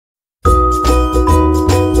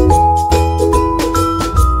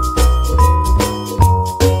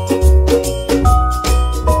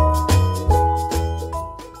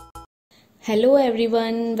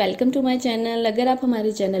Everyone, welcome to my channel. अगर आप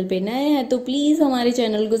हमारे चैनल पे नए हैं तो प्लीज़ हमारे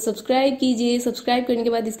चैनल को सब्सक्राइब कीजिए। सब्सक्राइब करने के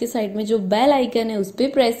बाद इसके साइड में जो बेल आइकन है उस पर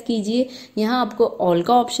प्रेस कीजिए। यहाँ आपको ऑल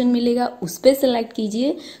का ऑप्शन मिलेगा, उस पर सेलेक्ट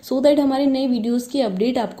कीजिए सो दैट हमारी नई वीडियोस की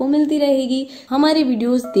अपडेट आपको मिलती रहेगी। हमारी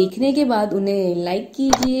वीडियोस देखने के बाद उन्हें लाइक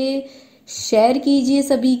कीजिए, शेयर कीजिए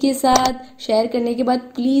सभी के साथ। शेयर करने के बाद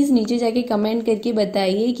प्लीज़ नीचे जाके कमेंट करके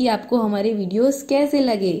बताइए कि आपको हमारे वीडियोस कैसे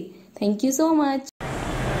लगे। Thank you so much.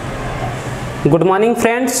 Good morning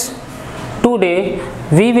friends. Today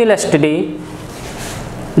we will study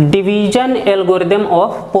division algorithm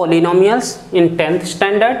of polynomials in 10th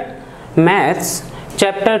standard maths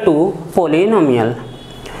chapter 2 polynomial।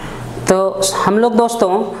 तो हम लोग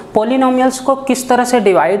दोस्तों polynomials को किस तरह से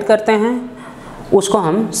डिवाइड करते हैं उसको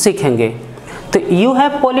हम सीखेंगे। तो you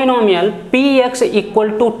have polynomial px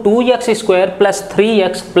equal to 2x square plus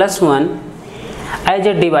 3x plus 1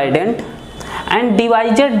 as a dividend and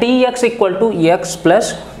divisor dx equal to x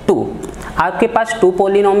plus 2। आपके पास 2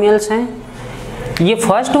 पॉलिनोमियल्स हैं। ये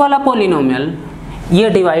फर्स्ट वाला पॉलिनोमियल ये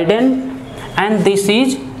dividend and this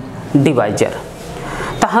is divisor.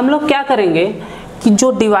 तो हम लोग क्या करेंगे कि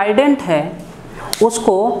जो डिवाइडेंट है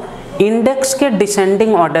उसको इंडेक्स के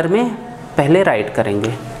डिसेंडिंग ऑर्डर में पहले राइट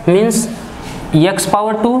करेंगे। मीन्स x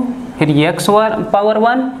पावर 2 फिर x पावर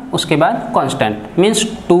 1 उसके बाद constant means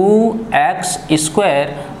 2x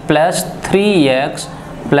square plus 3x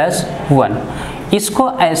plus 1। इसको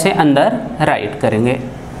ऐसे अंदर राइट करेंगे,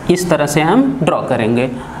 इस तरह से हम ड्रॉ करेंगे।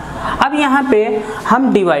 अब यहाँ पे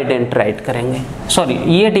हम डिवाइडेंट राइट करेंगे, सॉरी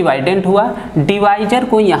ये डिवाइडेंट हुआ, डिवाइजर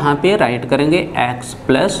को यहाँ पे राइट करेंगे x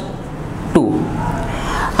प्लस 2।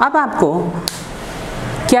 अब आपको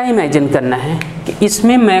क्या इमेजिन करना है कि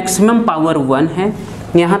इसमें मैक्सिमम पावर 1 है,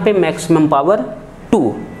 यहाँ पे मैक्सिमम पावर 2।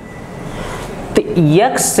 तो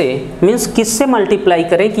x से मीन्स किससे मल्टीप्लाई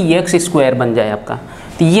करें कि x स्क्वायर बन जाए आपका,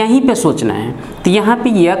 तो यहीं पे सोचना है। तो यहाँ पे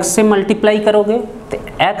x से मल्टीप्लाई करोगे तो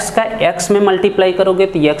x का x में मल्टीप्लाई करोगे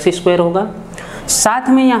तो x स्क्वायर होगा। साथ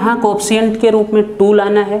में यहाँ कोएफिशिएंट के रूप में 2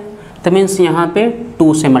 लाना है, तो मीन्स यहाँ पे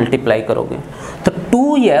 2 से मल्टीप्लाई करोगे तो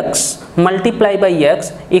 2x multiply by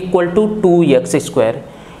x equal to 2x square.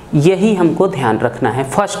 यही हमको ध्यान रखना है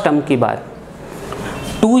फर्स्ट टर्म की बात।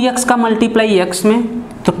 2x का मल्टीप्लाई x में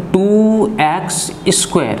तो 2x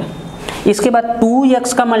स्क्वायर, इसके बाद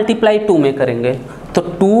 2x का मल्टीप्लाई 2 में करेंगे तो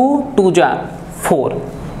 2 जा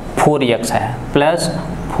 4x है प्लस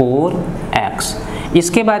 4x।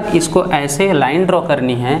 इसके बाद इसको ऐसे लाइन ड्रॉ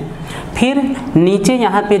करनी है, फिर नीचे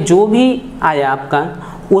यहाँ पे जो भी आया आपका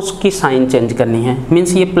उसकी साइन चेंज करनी है।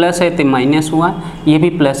 मीन्स ये प्लस है तो माइनस हुआ, ये भी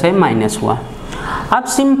प्लस है माइनस हुआ। अब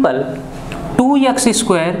सिंपल 2x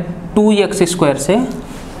स्क्वायर से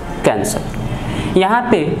कैंसिल। यहाँ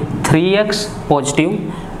पे 3x पॉजिटिव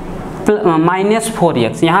माइनस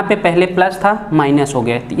 4x, यहाँ पे पहले प्लस था माइनस हो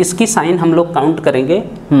गया, तो इसकी साइन हम लोग काउंट करेंगे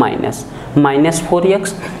माइनस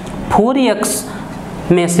 4x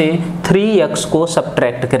में से 3x को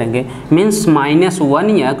सब्ट्रैक्ट करेंगे मीन्स माइनस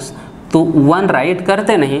 1x, तो 1 राइट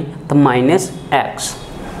करते नहीं तो माइनस x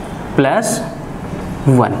प्लस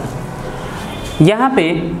 1। यहाँ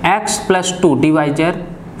पे x प्लस 2 डिवाइजर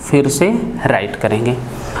फिर से राइट करेंगे।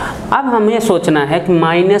 अब हमें सोचना है कि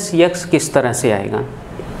माइनस x किस तरह से आएगा।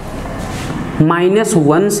 माइनस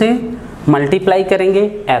 1 से मल्टीप्लाई करेंगे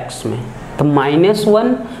x में, तो minus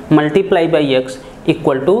 1 multiply by x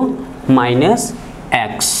equal to minus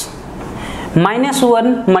x। Minus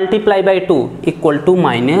 1 multiply by 2 equal to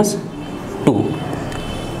minus 2।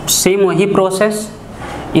 Same वही प्रोसेस,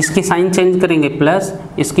 इसकी साइन चेंज करेंगे प्लस,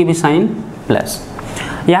 इसकी भी साइन प्लस।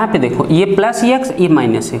 यहाँ पे देखो ये प्लस x ये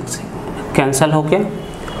माइनस x कैंसल हो गया।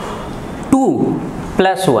 2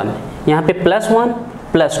 प्लस 1, यहाँ पे प्लस 1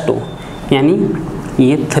 प्लस 2 यानी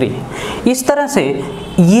ये 3। इस तरह से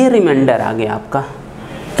ये रिमाइंडर आ गया आपका।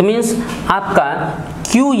 तो मीन्स आपका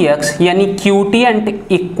qx यानी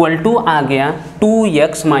क्यूटिएंट इक्वल टू आ गया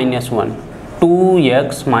 2x minus 1,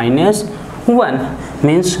 2x minus 1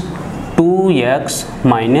 means 2x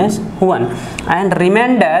minus 1 and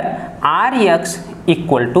reminder rx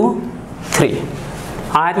equal to 3,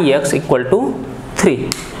 rx equal to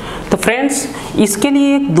 3। तो फ्रेंड्स इसके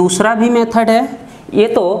लिए एक दूसरा भी मेथड है, ये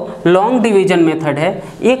तो लॉन्ग डिवीजन मेथड है।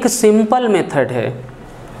 एक सिंपल मेथड है,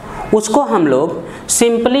 उसको हम लोग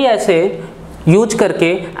सिंपली ऐसे यूज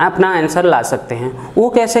करके अपना आंसर ला सकते हैं। वो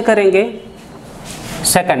कैसे करेंगे?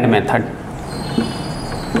 Second method.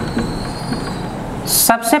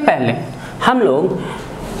 सबसे पहले हम लोग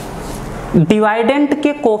डिवाइडेंट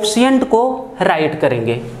के कोएफिशिएंट को राइट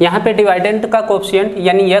करेंगे। यहाँ पे डिवाइडेंट का कोएफिशिएंट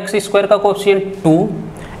यानी x स्क्वायर का कोएफिशिएंट 2,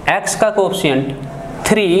 x का कोएफिशिएंट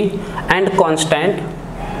 3 एंड कांस्टेंट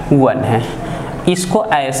 1 है। इसको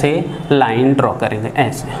ऐसे लाइन ड्रॉ करेंगे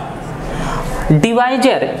ऐसे।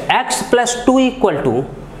 Divisor x plus 2 equal to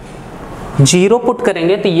 0 put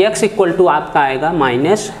करेंगे तो x इक्वल टू आपका आएगा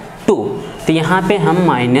 -2, तो यहाँ पे हम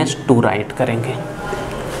 -2 राइट करेंगे।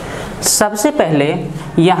 सबसे पहले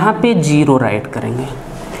यहाँ पे 0 राइट करेंगे,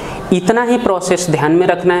 इतना ही प्रोसेस ध्यान में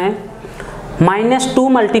रखना है। -2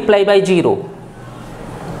 मल्टीप्लाई बाई 0,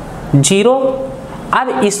 अब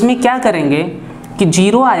इसमें क्या करेंगे कि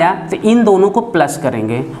 0 आया तो इन दोनों को प्लस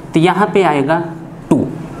करेंगे, तो यहाँ पे आएगा 2,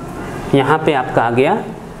 यहाँ पे आपका आ गया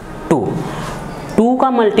 2 का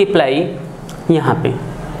मल्टीप्लाई यहाँ पे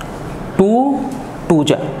 2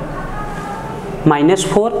 जा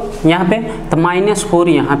 -4 यहाँ पे, तो -4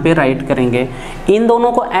 यहाँ पे राइट करेंगे, इन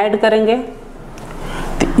दोनों को ऐड करेंगे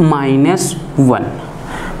तो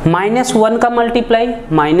 -1 का मल्टीप्लाई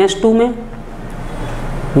 -2 में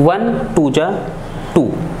 1 2 जा 2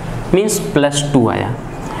 मीन्स +2 आया।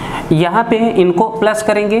 यहाँ पे इनको प्लस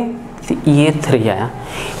करेंगे तो ये 3 आया।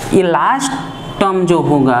 ये लास्ट टर्म जो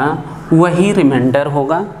होगा वही रिमाइंडर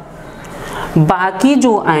होगा, बाकी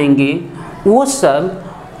जो आएंगे वो सब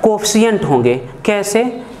कोफिशिएंट होंगे। कैसे?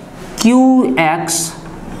 QX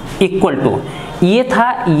इक्वल टू, ये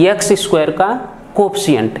था x² का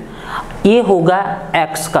कोफिशिएंट, ये होगा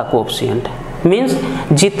x का कोफिशिएंट, मीन्स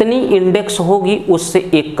जितनी इंडेक्स होगी उससे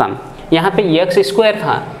एक कम। यहाँ पे x²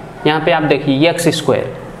 था, यहाँ पे आप देखिए x²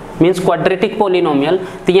 मीन्स क्वाड्रेटिक पॉलिनोमियल,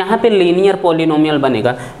 तो यहाँ पे लीनियर पॉलिनोमियल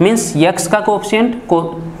बनेगा, मीन्स x का कोफिशिएंट को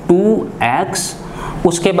 2x,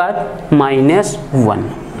 उसके बाद -1,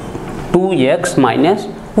 2x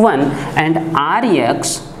 -1 and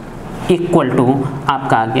Rx equal to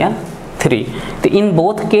आपका आ गया 3। तो in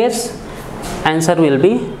both case answer will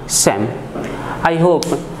be same. I hope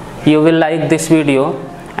you will like this video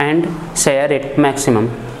and share it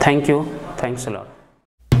maximum. Thank you. Thanks a lot.